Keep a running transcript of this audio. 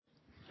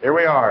Here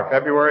we are,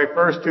 February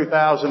 1st,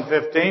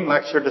 2015,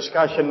 lecture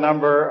discussion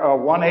number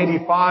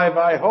 185,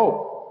 I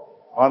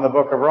hope, on the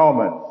book of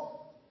Romans.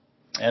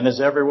 And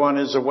as everyone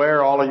is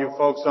aware, all of you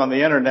folks on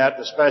the internet,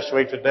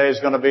 especially today, is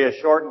going to be a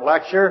shortened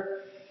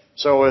lecture,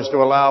 so as to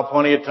allow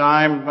plenty of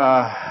time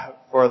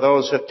for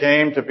those that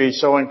came to be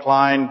so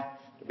inclined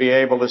to be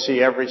able to see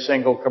every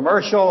single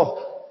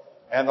commercial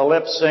and the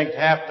lip-synced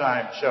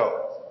halftime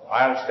show.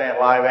 I understand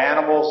live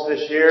animals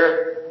this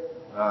year.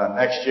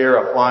 Next year,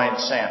 a flying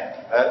Santa.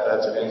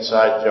 That's an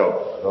inside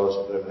joke for those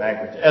of the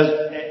language.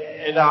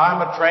 Now,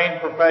 I'm a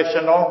trained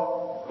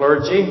professional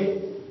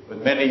clergy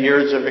with many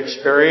years of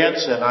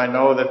experience, and I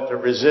know that to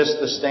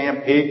resist the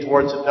stampede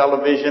towards the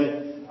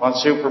television on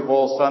Super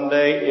Bowl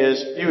Sunday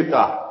is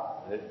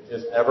futile. It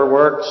just never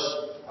works.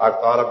 I've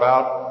thought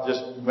about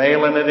just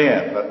mailing it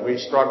in, but we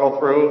struggle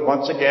through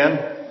once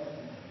again.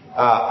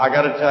 I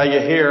got to tell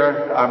you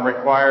here, I'm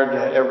required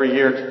every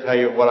year to tell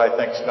you what I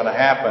think is going to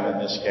happen in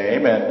this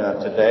game, and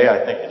today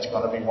I think it's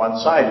going to be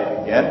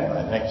one-sided again.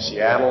 I think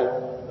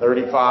Seattle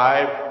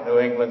 35, New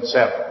England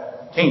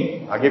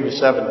 17. I'll give you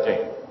 17.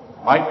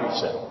 Might be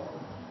 7.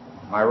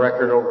 My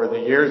record over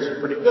the years is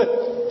pretty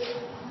good.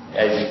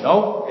 As you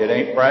know, it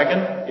ain't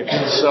bragging. If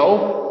it's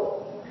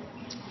so,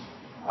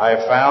 I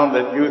have found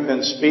that youth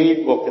and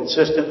speed will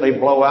consistently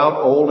blow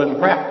out old and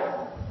crafty,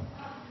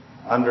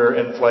 under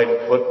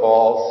inflated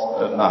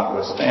footballs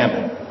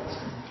notwithstanding.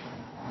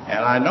 And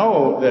I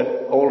know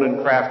that old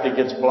and crafty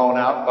gets blown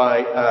out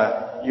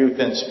by youth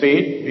and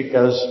speed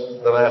because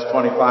the last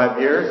 25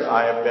 years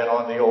I have been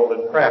on the old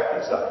and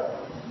crafty side.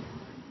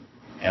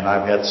 And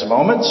I've had some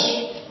moments.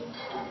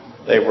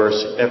 They were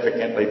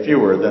significantly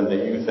fewer than the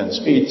youth and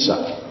speed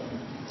side.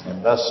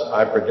 And thus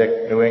I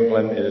predict New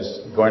England is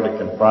going to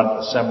confront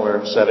a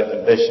similar set of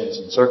conditions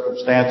and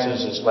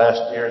circumstances as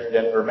last year's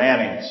Denver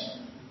Mannings.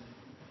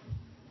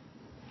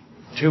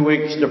 2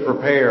 weeks to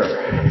prepare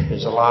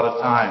is a lot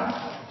of time.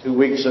 2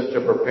 weeks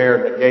to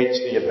prepare negates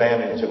the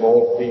advantage of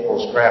old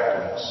people's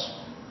craftiness.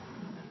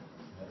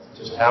 That's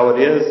just how it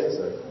is. It's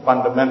a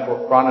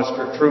fundamental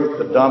Chronister truth.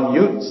 The dumb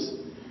youths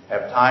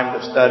have time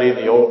to study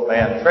the old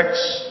man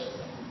tricks.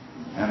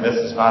 And this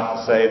is not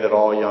to say that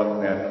all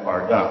young men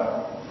are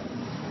dumb.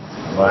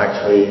 Well,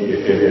 actually,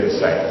 it is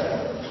saying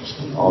that. It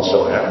just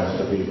also happens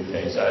to be the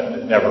case.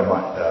 Never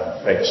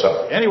mind. Fake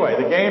sorry.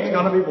 Anyway, the game's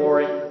going to be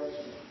boring.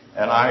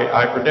 And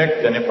I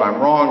predict, and if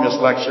I'm wrong, this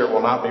lecture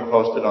will not be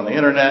posted on the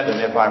internet. And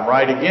if I'm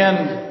right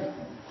again,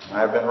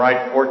 I've been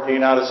right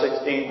 14 out of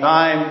 16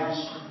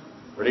 times.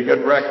 Pretty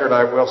good record,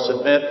 I will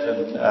submit,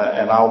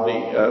 and I'll be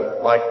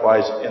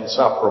likewise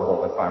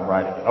insufferable if I'm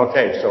right again.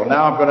 Okay, so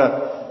now I'm going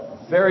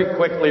to very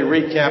quickly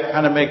recap,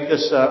 kind of make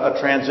this a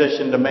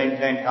transition to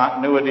maintain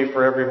continuity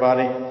for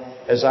everybody.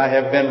 As I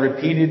have been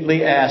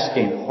repeatedly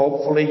asking,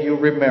 hopefully you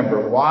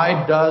remember,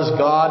 why does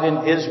God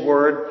in His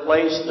Word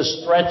place the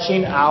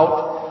stretching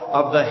out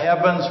of the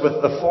heavens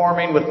with the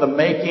forming, with the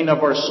making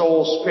of our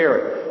soul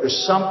spirit?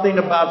 There's something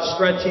about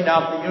stretching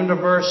out the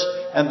universe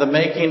and the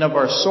making of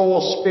our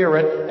soul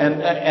spirit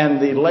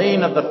and the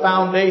laying of the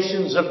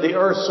foundations of the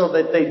earth so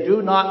that they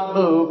do not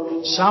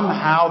move.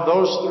 Somehow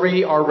those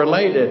three are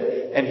related.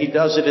 And He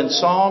does it in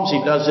Psalms.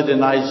 He does it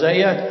in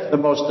Isaiah. The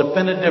most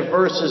definitive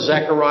verse is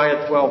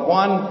Zechariah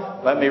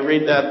 12:1. Let me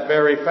read that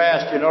very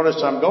fast. You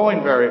notice I'm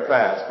going very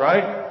fast,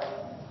 right?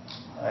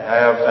 I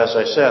have, as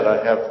I said,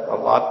 I have a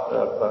lot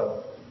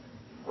of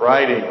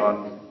writing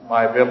on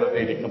my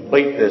ability to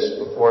complete this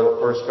before the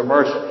first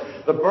commercial.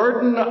 The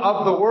burden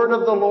of the word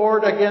of the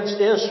Lord against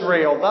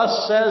Israel.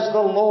 Thus says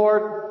the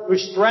Lord, who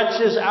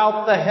stretches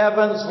out the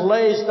heavens,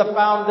 lays the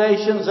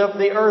foundations of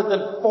the earth,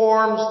 and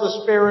forms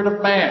the spirit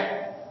of man.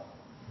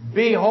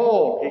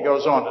 Behold, he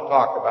goes on to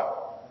talk about.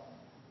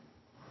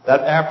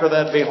 That after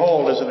that,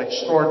 behold, is an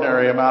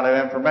extraordinary amount of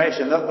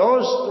information.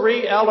 Those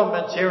three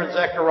elements here in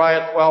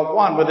Zechariah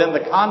 12:1 within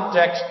the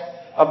context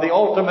of the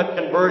ultimate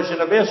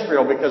conversion of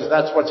Israel, because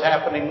that's what's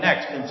happening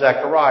next in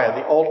Zechariah,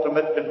 the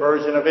ultimate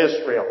conversion of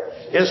Israel.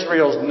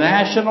 Israel's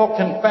national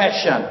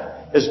confession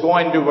is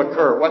going to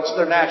occur. What's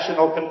their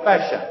national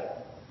confession?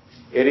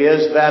 It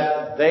is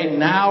that they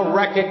now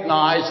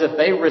recognize that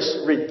they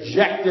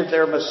rejected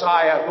their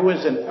Messiah, who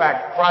is in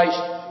fact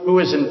Christ, who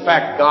is in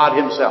fact God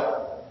Himself.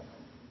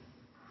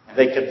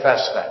 They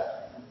confess that.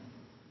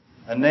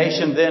 The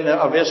nation then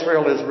of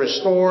Israel is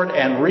restored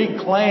and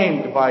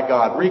reclaimed by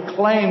God,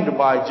 reclaimed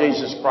by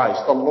Jesus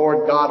Christ, the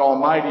Lord God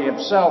Almighty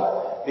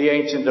Himself, the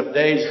Ancient of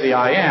Days, the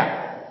I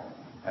Am.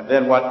 And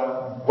then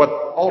what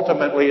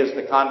ultimately is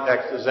the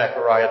context of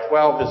Zechariah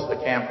 12 is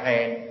the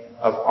campaign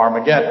of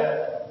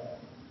Armageddon.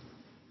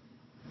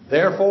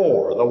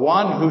 Therefore, the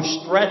one who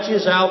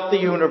stretches out the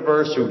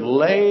universe, who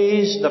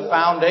lays the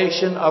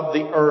foundation of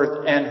the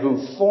earth, and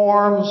who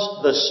forms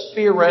the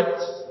Spirit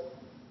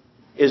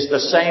is the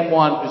same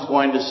one who's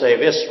going to save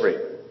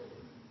Israel.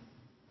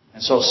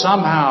 And so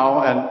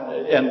somehow,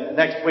 and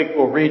next week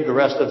we'll read the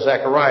rest of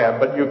Zechariah,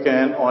 but you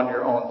can on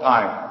your own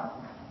time.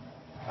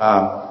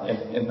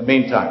 in the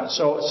meantime.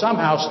 So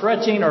somehow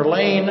stretching or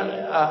laying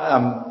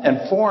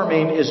and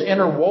forming is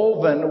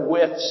interwoven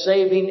with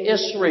saving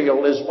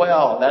Israel as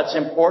well. That's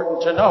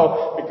important to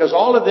know, because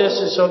all of this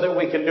is so that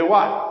we can do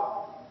what?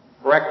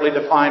 Correctly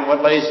define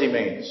what lazy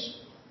means.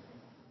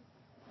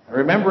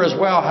 Remember as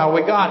well how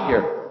we got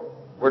here.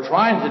 We're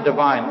trying to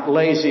define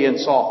lazy and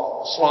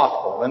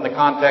slothful in the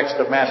context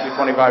of Matthew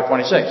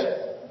 25:26.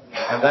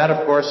 And that,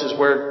 of course, is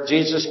where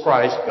Jesus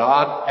Christ,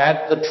 God,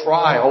 at the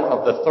trial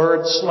of the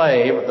third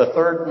slave, the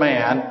third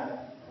man,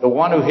 the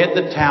one who hid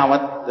the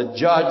talent, the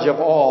judge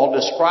of all,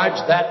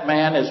 describes that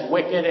man as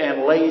wicked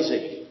and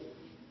lazy.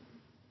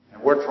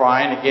 And we're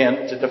trying,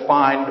 again, to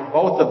define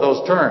both of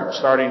those terms,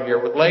 starting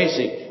here with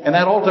lazy. And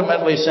that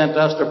ultimately sent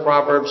us to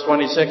Proverbs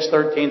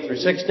 26:13 through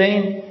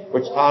 16,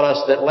 which taught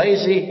us that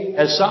lazy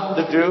has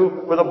something to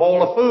do with a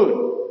bowl of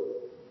food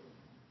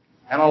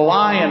and a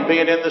lion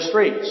being in the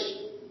streets.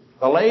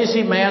 The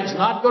lazy man's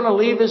not going to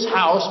leave his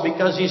house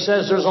because he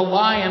says there's a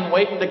lion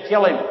waiting to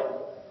kill him.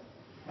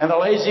 And the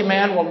lazy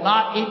man will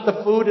not eat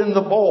the food in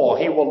the bowl.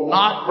 He will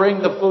not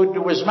bring the food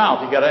to his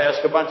mouth. You've got to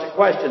ask a bunch of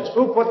questions.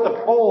 Who put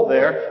the bowl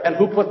there and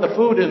who put the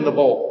food in the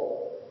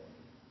bowl?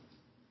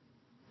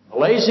 The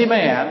lazy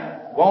man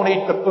won't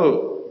eat the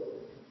food.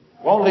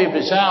 Won't leave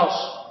his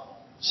house.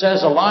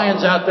 Says a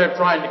lion's out there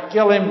trying to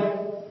kill him.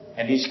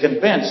 And he's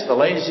convinced, the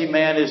lazy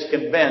man is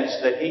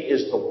convinced that he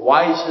is the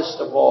wisest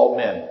of all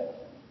men.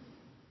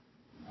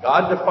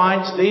 God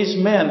defines these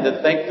men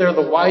that think they're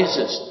the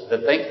wisest,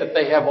 that think that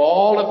they have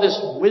all of this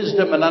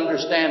wisdom and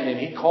understanding.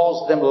 He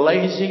calls them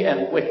lazy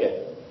and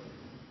wicked.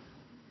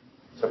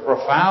 It's a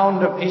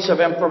profound piece of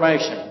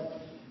information.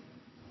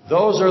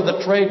 Those are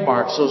the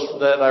trademarks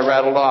that I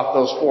rattled off,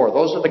 those four.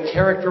 Those are the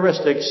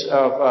characteristics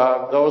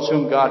of those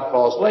whom God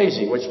calls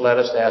lazy, which led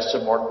us to ask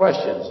some more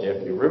questions.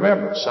 If you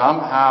remember,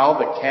 somehow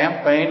the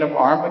campaign of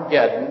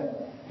Armageddon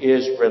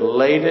is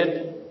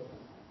related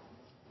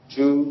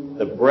to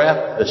the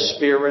breath, the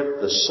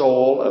spirit, the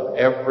soul of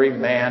every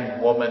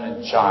man, woman,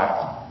 and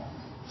child.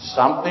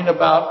 Something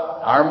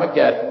about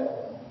Armageddon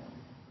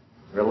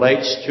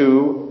relates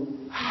to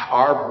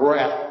our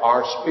breath,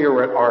 our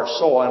spirit, our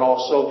soul, and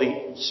also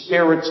the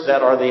spirits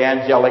that are the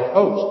angelic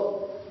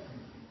host.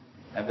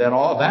 And then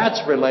all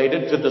that's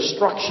related to the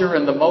structure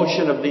and the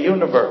motion of the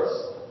universe,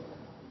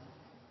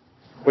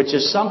 which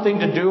is something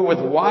to do with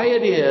why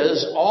it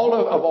is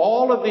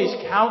all of these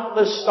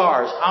countless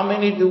stars. How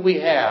many do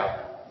we have?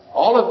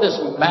 All of this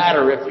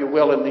matter, if you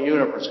will, in the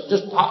universe.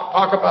 Just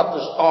talk about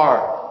the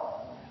stars.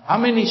 How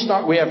many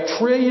stars? We have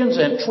trillions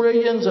and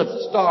trillions of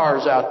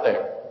stars out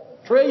there.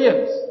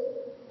 Trillions.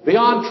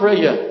 Beyond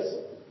trillions.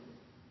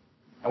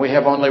 And we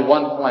have only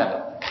one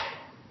planet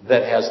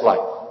that has life.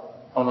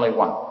 Only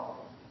one.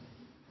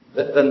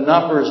 The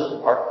numbers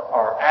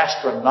are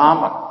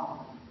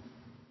astronomical.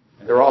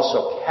 And they're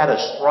also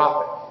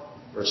catastrophic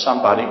for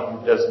somebody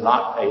who does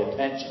not pay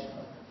attention.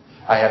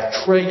 I have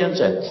trillions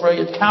and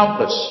trillions,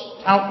 countless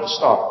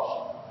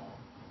stars.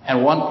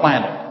 And one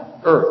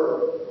planet,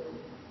 Earth.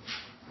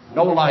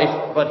 No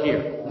life but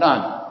here. None.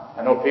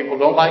 I know people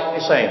don't like me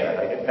saying that.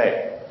 I get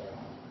paid.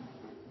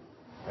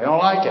 They don't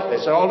like it.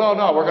 They say, oh,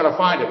 no, we're going to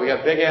find it. We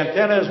have big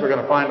antennas. We're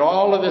going to find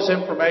all of this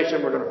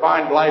information. We're going to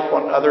find life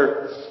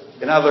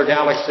in other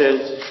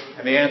galaxies.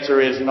 And the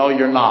answer is, no,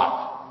 you're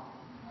not.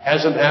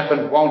 Hasn't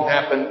happened, won't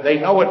happen. They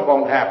know it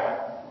won't happen.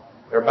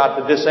 They're about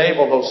to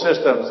disable those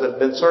systems that have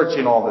been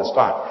searching all this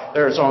time.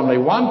 There's only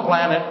one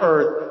planet,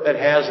 Earth, that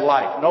has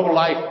life. No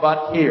life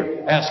but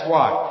here. Ask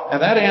why.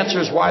 And that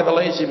answers why the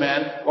lazy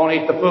man won't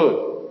eat the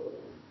food.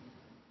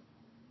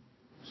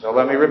 So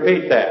let me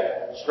repeat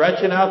that.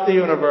 Stretching out the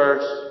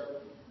universe,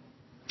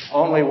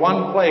 only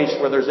one place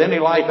where there's any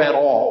life at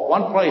all.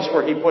 One place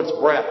where he puts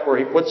breath, where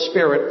he puts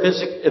spirit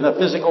in a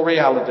physical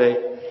reality.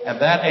 And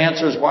that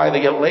answers why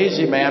the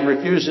lazy man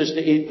refuses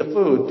to eat the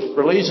food,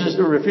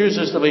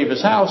 refuses to leave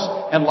his house,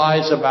 and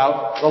lies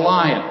about the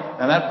lion.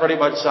 And that pretty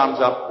much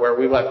sums up where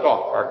we left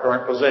off, our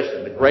current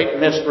position. The great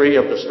mystery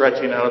of the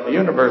stretching out of the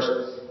universe.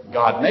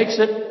 God makes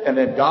it, and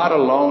then God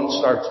alone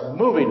starts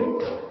moving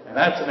it. And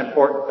that's an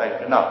important thing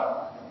to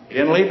know. He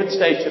didn't leave it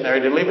stationary,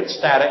 he didn't leave it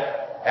static.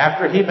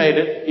 After he made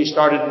it, he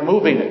started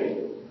moving it.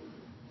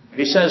 And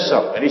he says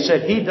so. And he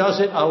said he does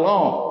it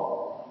alone.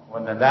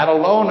 When that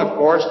alone, of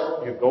course,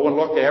 you go and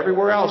look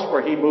everywhere else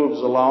where he moves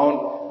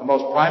alone. The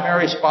most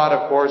primary spot,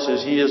 of course,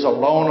 is he is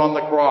alone on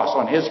the cross.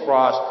 On his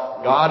cross,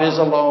 God is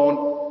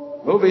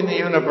alone, moving the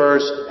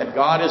universe, and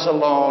God is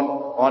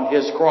alone on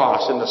his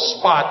cross in the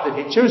spot that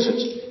he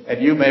chooses.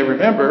 And you may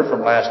remember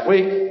from last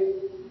week,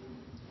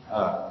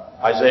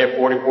 Isaiah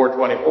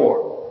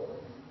 44:24.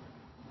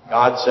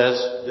 God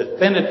says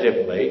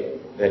definitively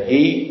that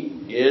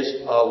he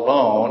is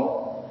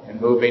alone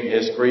in moving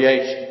his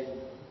creation.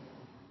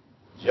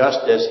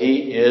 Just as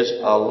he is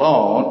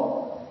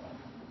alone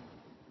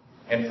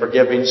in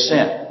forgiving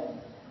sin.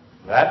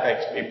 That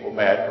makes people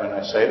mad when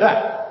I say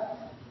that.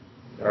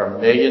 There are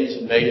millions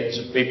and millions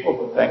of people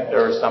who think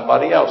there is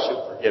somebody else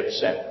who forgives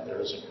sin. There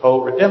is a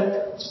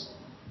co-redemptrix.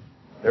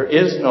 There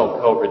is no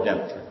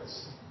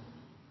co-redemptrix.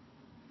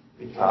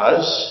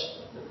 Because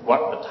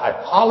What the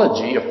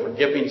typology of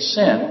forgiving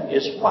sin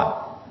is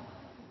what?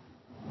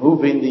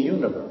 Moving the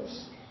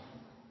universe.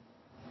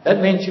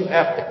 That means you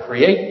have to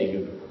create the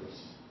universe.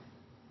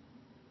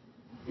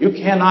 You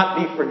cannot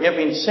be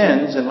forgiving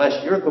sins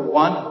unless you're the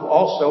one who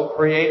also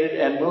created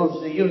and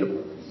moves the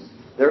universe.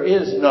 There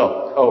is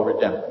no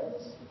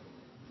co-redemptance.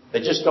 They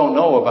just don't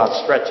know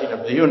about stretching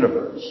of the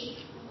universe.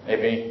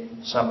 Maybe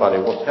somebody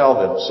will tell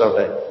them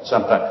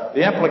sometime.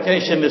 The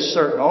implication is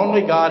certain.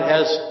 Only God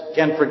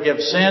can forgive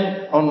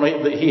sin.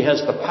 Only He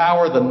has the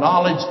power, the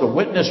knowledge, the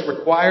witness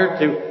required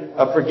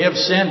to forgive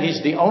sin.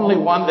 He's the only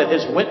one that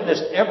has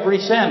witnessed every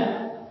sin.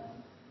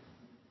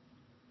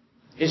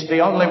 He's the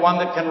only one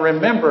that can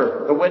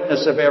remember the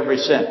witness of every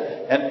sin.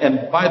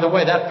 And by the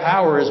way, that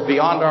power is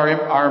beyond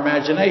our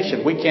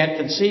imagination. We can't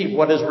conceive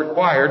what is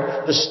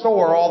required to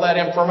store all that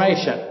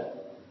information.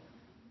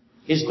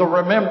 He's the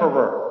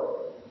rememberer.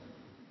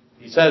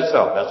 He says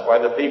so. That's why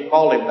the thief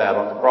called him that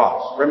on the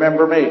cross.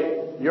 Remember me.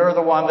 You're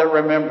the one that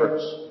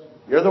remembers.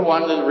 You're the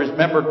one that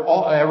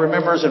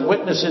remembers and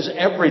witnesses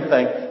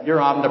everything.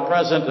 You're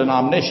omnipresent and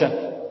omniscient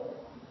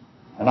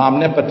and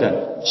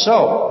omnipotent.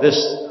 So,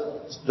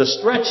 the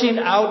stretching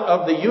out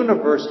of the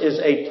universe is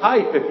a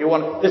type, if you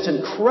want, this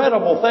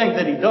incredible thing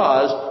that He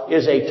does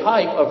is a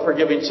type of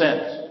forgiving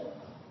sins.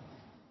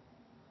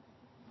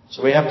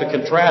 So we have to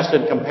contrast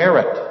and compare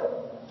it.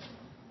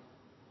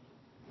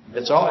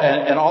 It's all,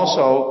 and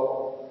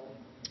also,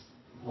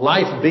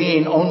 life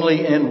being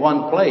only in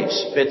one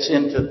place fits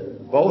into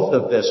both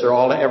of this,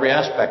 or every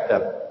aspect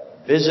of it.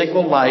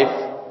 Physical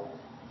life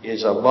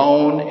is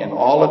alone in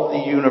all of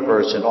the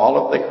universe, in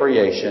all of the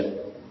creation,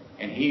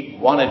 and He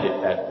wanted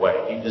it that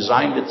way. He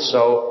designed it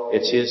so.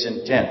 It's His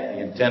intent,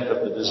 the intent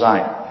of the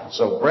design.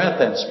 So breath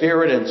and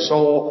spirit and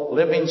soul,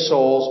 living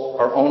souls,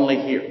 are only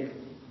here.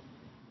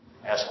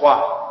 Ask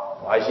why.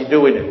 Why is He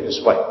doing it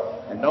this way?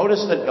 And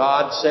notice that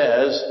God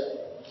says,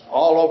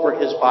 all over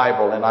His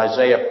Bible, in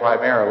Isaiah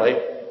primarily,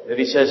 that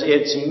He says,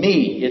 it's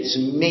me, it's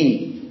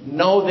me.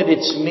 Know that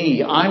it's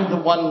me. I'm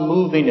the one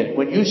moving it.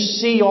 When you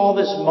see all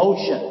this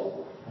motion,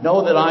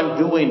 know that I'm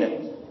doing it.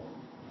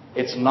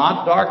 It's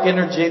not dark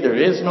energy. There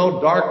is no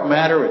dark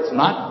matter. It's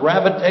not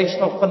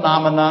gravitational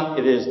phenomenon.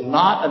 It is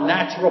not a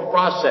natural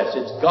process.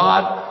 It's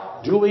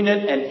God doing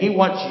it, and He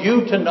wants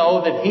you to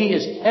know that He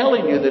is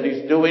telling you that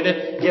He's doing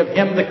it. Give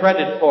Him the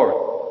credit for it.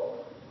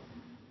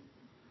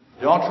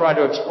 Don't try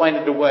to explain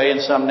it away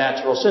in some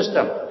natural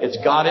system. It's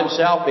God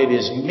Himself. It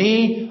is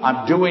me.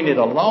 I'm doing it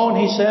alone,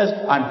 He says.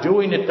 I'm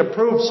doing it to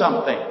prove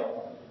something.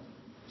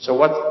 So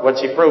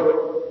what's He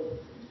proving?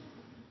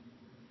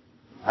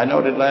 I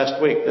noted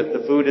last week that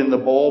the food in the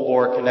bowl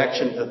bore a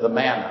connection to the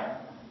manna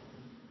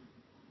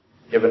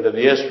given to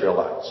the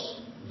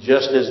Israelites.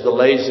 Just as the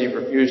lazy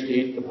refused to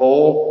eat the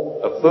bowl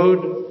of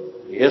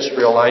food, the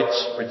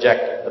Israelites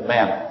rejected the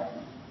manna.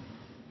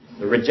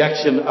 The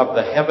rejection of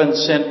the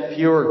heaven-sent,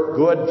 pure,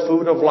 good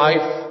food of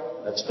life,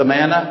 that's the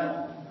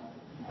manna.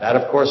 That,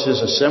 of course,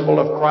 is a symbol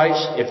of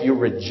Christ. If you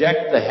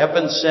reject the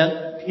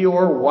heaven-sent,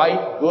 pure,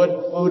 white, good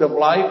food of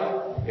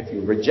life, if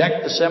you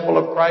reject the symbol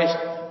of Christ,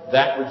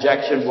 that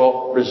rejection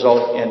will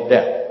result in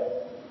death.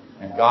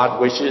 And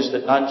God wishes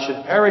that none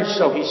should perish,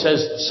 so He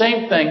says the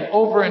same thing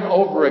over and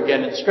over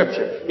again in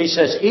Scripture. He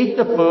says, eat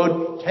the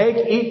food,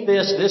 eat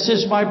this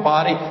is my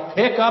body,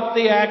 pick up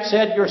the axe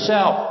head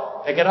yourself.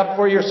 Pick it up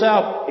for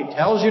yourself. He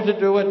tells you to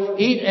do it.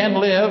 Eat and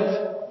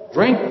live.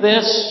 Drink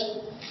this.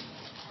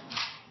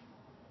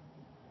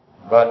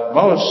 But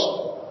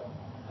most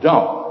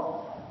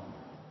don't.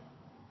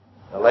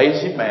 The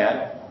lazy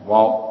man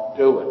won't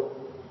do it.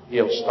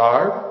 He'll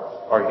starve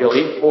or he'll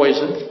eat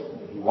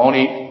poison. He won't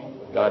eat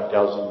what God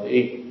tells him to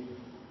eat.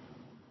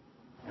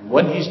 And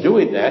when he's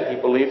doing that,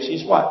 he believes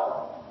he's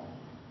what?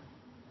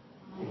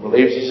 He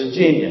believes he's a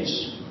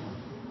genius.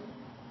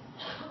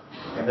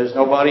 And there's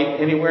nobody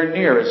anywhere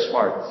near as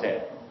smart as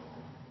him.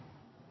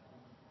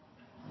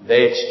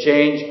 They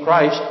exchanged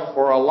Christ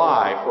for a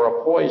lie, for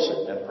a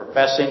poison, and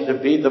professing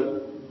to be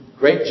the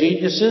great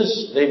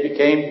geniuses, they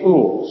became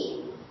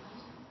fools.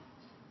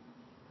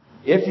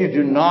 If you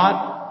do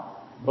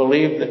not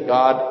believe that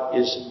God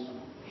is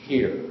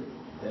here,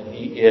 that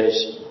He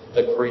is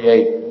the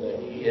Creator, that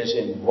He is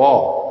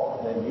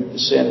involved, then you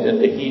descend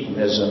into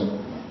hedonism.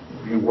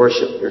 You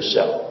worship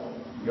yourself.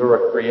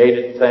 You're a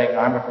created thing.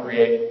 I'm a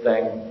created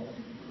thing.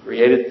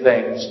 Created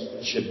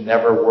things should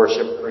never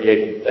worship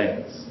created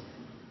things.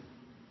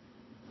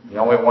 The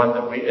only one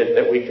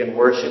that we can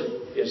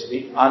worship is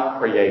the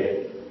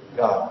uncreated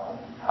God.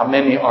 How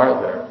many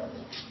are there?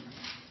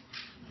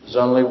 There's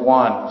only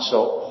one.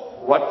 So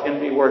what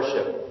can be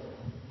worshipped?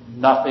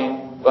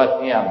 Nothing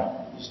but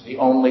Him. He's the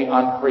only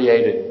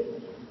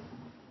uncreated.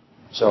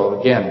 So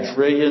again,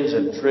 trillions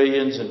and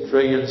trillions and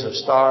trillions of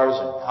stars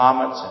and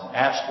comets and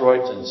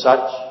asteroids and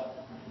such.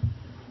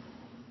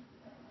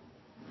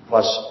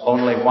 Plus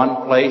only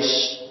one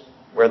place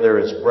where there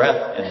is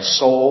breath and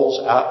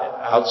souls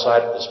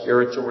outside of the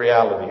spiritual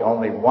reality.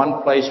 Only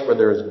one place where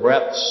there is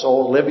breath,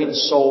 soul, living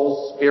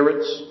souls,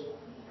 spirits,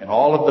 and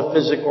all of the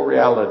physical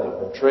reality,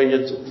 the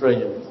trillions and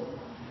trillions.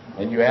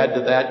 And you add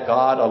to that,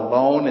 God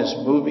alone is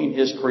moving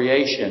His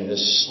creation.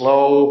 This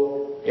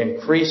slow,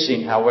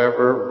 increasing,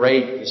 however,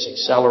 rate, this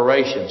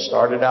acceleration.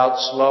 Started out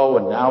slow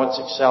and now it's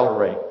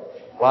accelerating.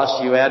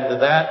 Plus you add to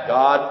that,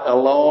 God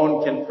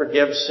alone can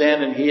forgive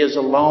sin, and He is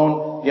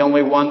alone the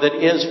only one that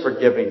is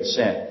forgiving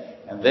sin.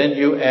 And then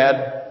you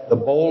add the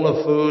bowl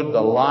of food,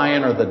 the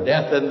lion or the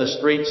death in the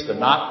streets, the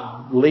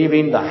not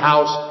leaving the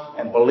house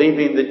and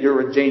believing that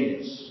you're a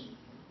genius,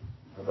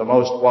 or the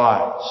most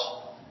wise.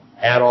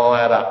 Add all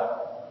that up.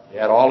 You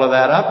add all of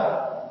that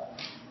up,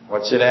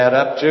 what's it add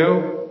up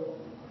to?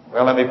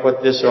 Well, let me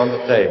put this on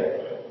the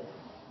table.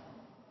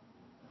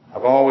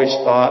 I've always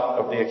thought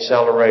of the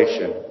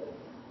acceleration,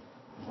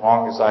 as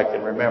long as I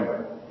can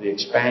remember, the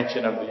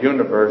expansion of the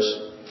universe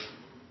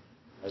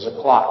as a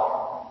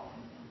clock.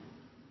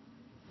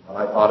 Well,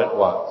 I thought it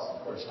was.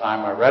 First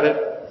time I read it,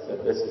 I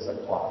said, this is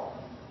a clock.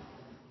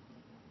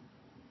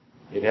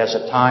 It has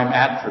a time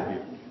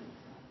attribute.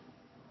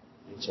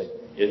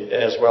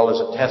 As well as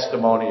a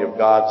testimony of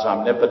God's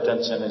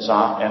omnipotence and His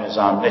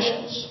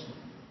omniscience.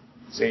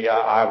 See,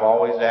 I've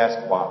always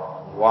asked why.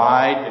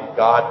 Why did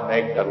God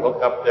make that?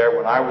 Look up there.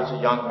 When I was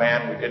a young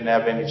man, we didn't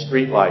have any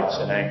street lights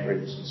in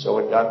Anchorage, so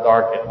it got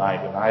dark at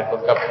night. And I'd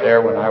look up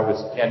there when I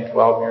was 10,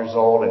 12 years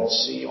old and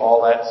see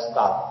all that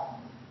stuff.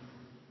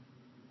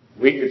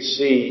 We could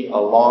see a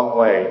long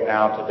way.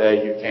 Now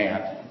today you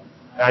can't.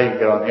 Now you can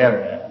get on the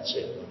internet and see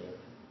it.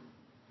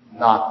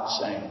 Not the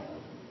same.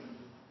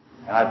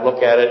 And I'd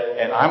look at it,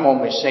 and I'm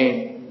only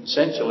seeing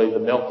essentially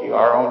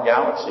our own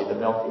galaxy, the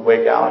Milky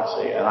Way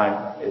galaxy, and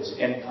it's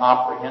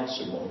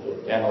incomprehensible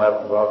to a 10,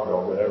 11, 12 year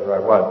old, whatever I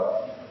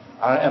was.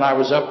 And I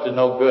was up to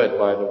no good,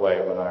 by the way,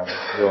 when I was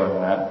doing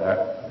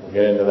that. We'll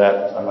get into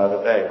that some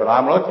other day. But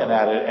I'm looking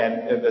at it,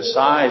 and the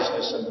size,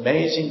 this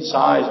amazing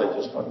size, I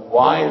just went,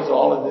 why is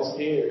all of this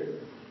here?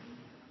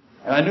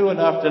 And I knew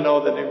enough to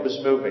know that it was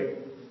moving.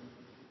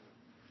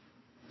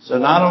 So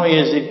not only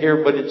is it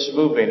here, but it's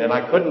moving, and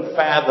I couldn't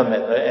fathom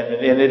it,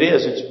 and it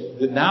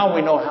is. Now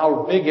we know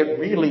how big it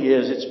really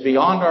is. It's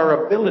beyond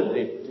our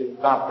ability to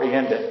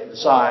comprehend it, the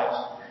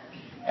size.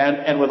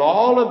 And with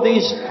all of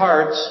these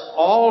parts,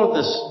 all of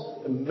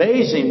this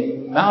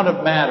amazing amount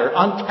of matter,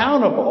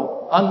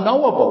 uncountable,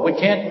 unknowable. We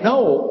can't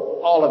know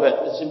all of it.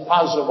 It's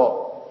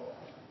impossible.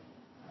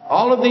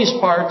 All of these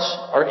parts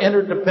are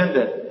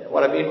interdependent.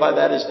 What I mean by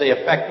that is they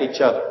affect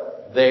each other.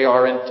 They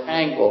are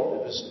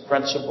entangled. It is the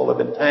principle of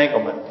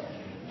entanglement.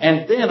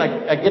 And then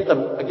I get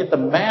the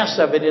mass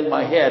of it in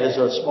my head as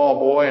a small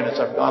boy, and as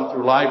I've gone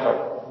through life,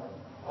 I've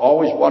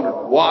always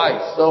wondered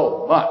why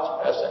so much.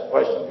 I asked that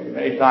question to you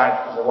many times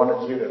because I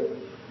wanted you to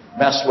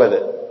mess with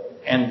it.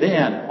 And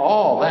then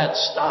all that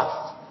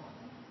stuff,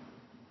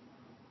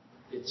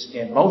 it's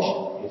in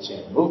motion. It's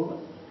in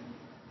movement.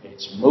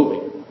 It's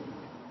moving.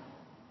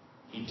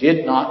 He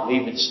did not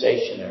leave it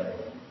stationary.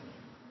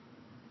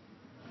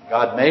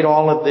 God made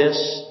all of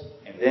this,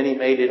 and then He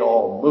made it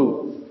all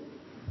move.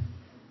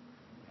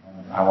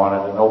 And I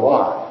wanted to know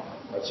why.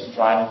 What's He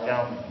trying to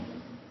tell me?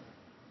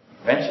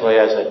 Eventually,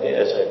 as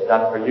I've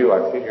done for you,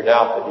 I figured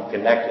out that He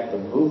connected the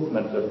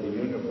movement of the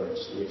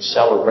universe, the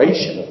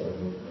acceleration of the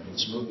movement.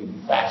 It's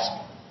moving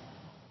faster.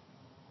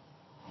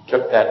 He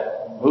took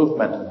that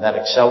movement and that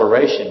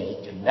acceleration,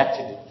 He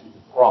connected it to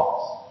the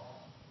cross.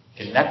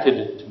 Connected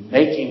it to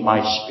making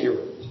my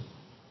spirit.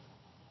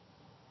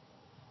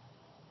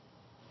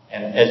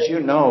 And as you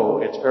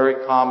know, it's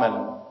very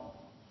common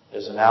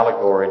as an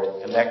allegory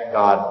to connect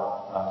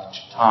God to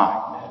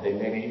time.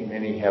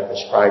 Many have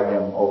described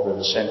Him over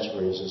the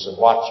centuries as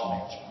a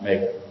watchmaker,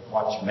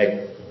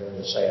 dare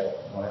to say it.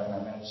 I don't have my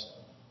minutes.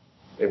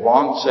 They've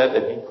long said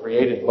that He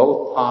created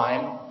both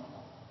time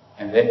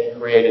and then He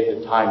created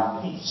the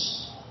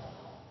timepiece.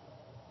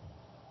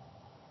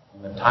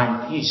 And the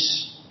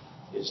timepiece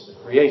is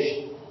the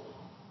creation.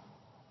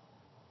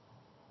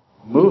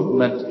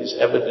 Movement is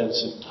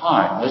evidence of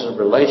time. There's a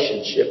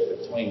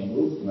relationship between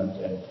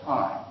movement and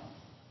time.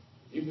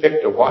 You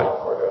picked a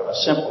wife, for a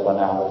simple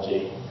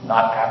analogy,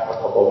 not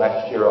applicable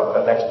next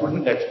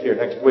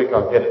week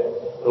I'll get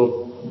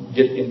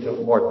into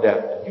more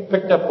depth. If you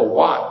picked up a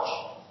watch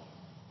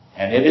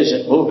and it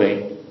isn't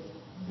moving,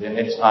 then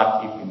it's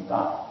not keeping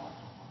time.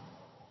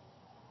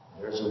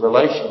 There's a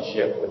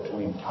relationship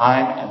between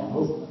time and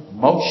movement,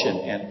 motion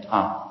and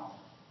time.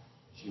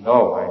 As you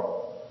know, I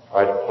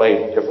try to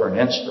play different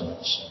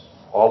instruments.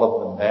 All of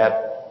them bad.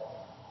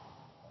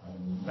 I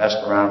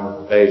messed around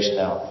with the bass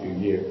now a few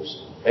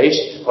years. The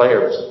bass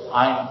player is a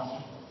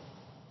timekeeper.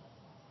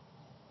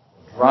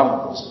 The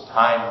drummer is a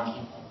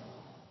timekeeper.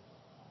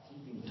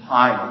 Keeping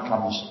time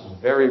becomes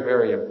very,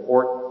 very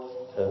important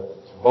to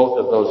both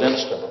of those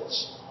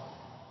instruments.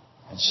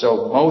 And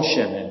so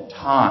motion and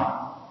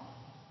time,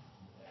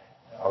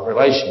 a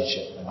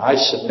relationship. And I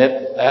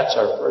submit that that's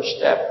our first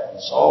step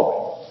in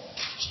solving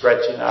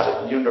stretching out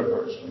of the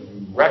universe. When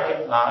you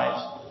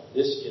recognize that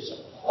this is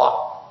a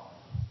clock,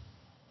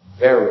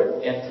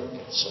 very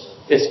intricate,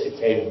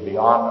 sophisticated,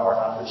 beyond our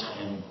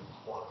understanding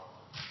of clock.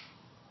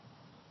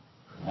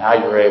 Now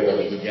you're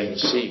able to begin to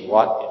see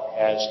what it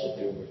has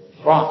to do with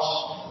the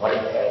cross, what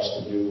it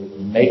has to do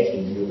with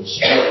making you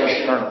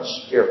a eternal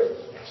spirit.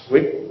 Next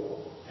week,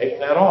 take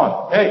that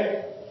on.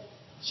 Okay.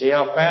 See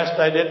how fast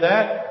I did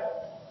that?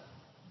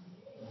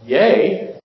 Yay.